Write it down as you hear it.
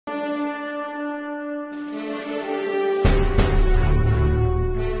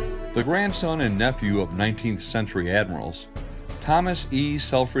The grandson and nephew of 19th century admirals, Thomas E.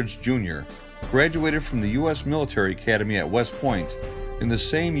 Selfridge Jr. graduated from the U.S. Military Academy at West Point in the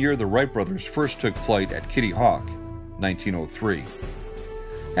same year the Wright brothers first took flight at Kitty Hawk, 1903.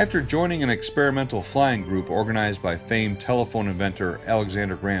 After joining an experimental flying group organized by famed telephone inventor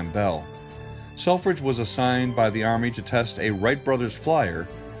Alexander Graham Bell, Selfridge was assigned by the Army to test a Wright brothers flyer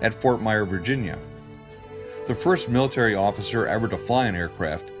at Fort Myer, Virginia. The first military officer ever to fly an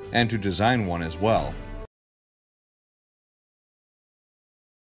aircraft and to design one as well.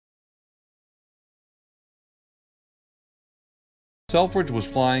 Selfridge was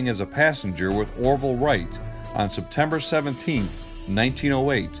flying as a passenger with Orville Wright on September 17,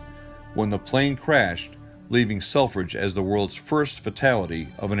 1908, when the plane crashed, leaving Selfridge as the world's first fatality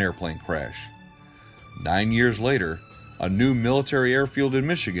of an airplane crash. 9 years later, a new military airfield in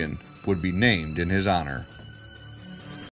Michigan would be named in his honor.